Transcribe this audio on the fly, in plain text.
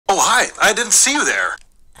Oh, hi. I didn't see you there.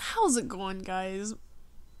 How's it going, guys?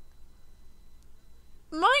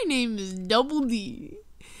 My name is Double D,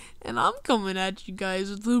 and I'm coming at you guys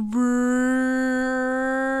with a brand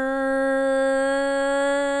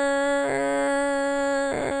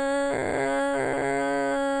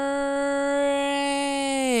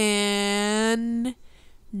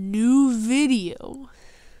new video.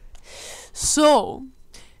 So,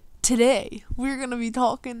 today, we're gonna be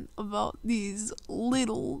talking about these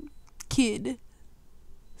little kid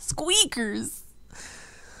squeakers.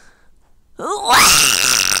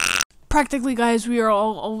 Practically, guys, we are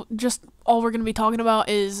all we're gonna be talking about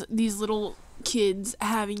is these little kids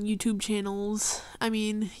having YouTube channels. I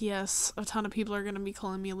mean, yes, a ton of people are gonna be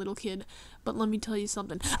calling me a little kid, but let me tell you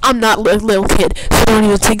something. I'm not a little kid, so don't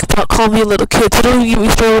even think about calling me a little kid. So don't even get me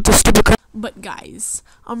started with the stupid crap. But guys,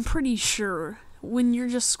 I'm pretty sure when you're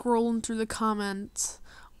just scrolling through the comments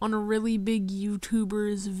on a really big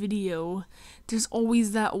YouTuber's video, there's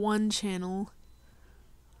always that one channel,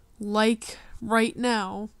 like right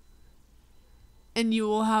now, and you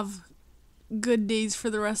will have good days for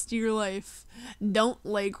the rest of your life. Don't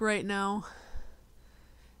like right now,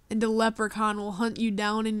 and a leprechaun will hunt you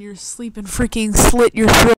down in your sleep and freaking slit your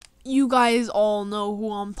throat. You guys all know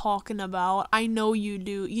who I'm talking about. I know you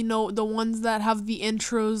do. You know, the ones that have the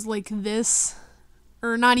intros like this.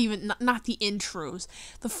 Or not even, not the intros.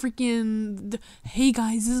 The freaking, hey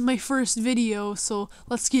guys, this is my first video, so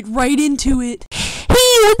let's get right into it.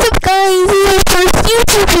 Hey, what's up guys? This is my first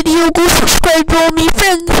YouTube video. Go subscribe to all my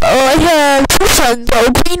friends. I have two friends,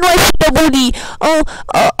 GreenRush and Double D.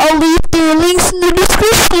 I'll leave their links in the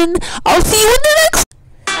description. I'll see you in the next.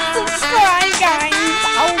 Subscribe guys.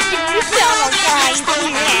 I'll give you a shout out guys.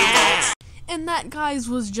 Yeah. And that, guys,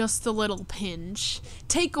 was just a little pinch.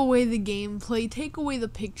 Take away the gameplay, take away the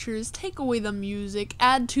pictures, take away the music,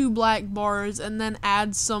 add 2 black bars, and then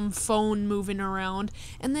add some phone moving around,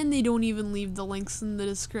 and then they don't even leave the links in the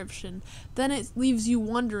description. Then it leaves you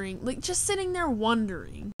wondering, like, just sitting there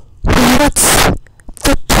wondering. What's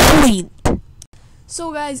the point?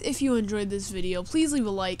 So, guys, if you enjoyed this video, please leave a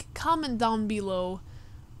like, comment down below.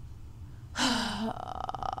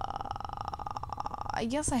 I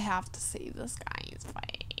guess I have to say this, guys.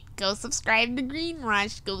 Wait. Go subscribe to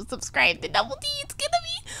GreenRush. Go subscribe to Double D. It's gonna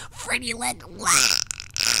be pretty lit.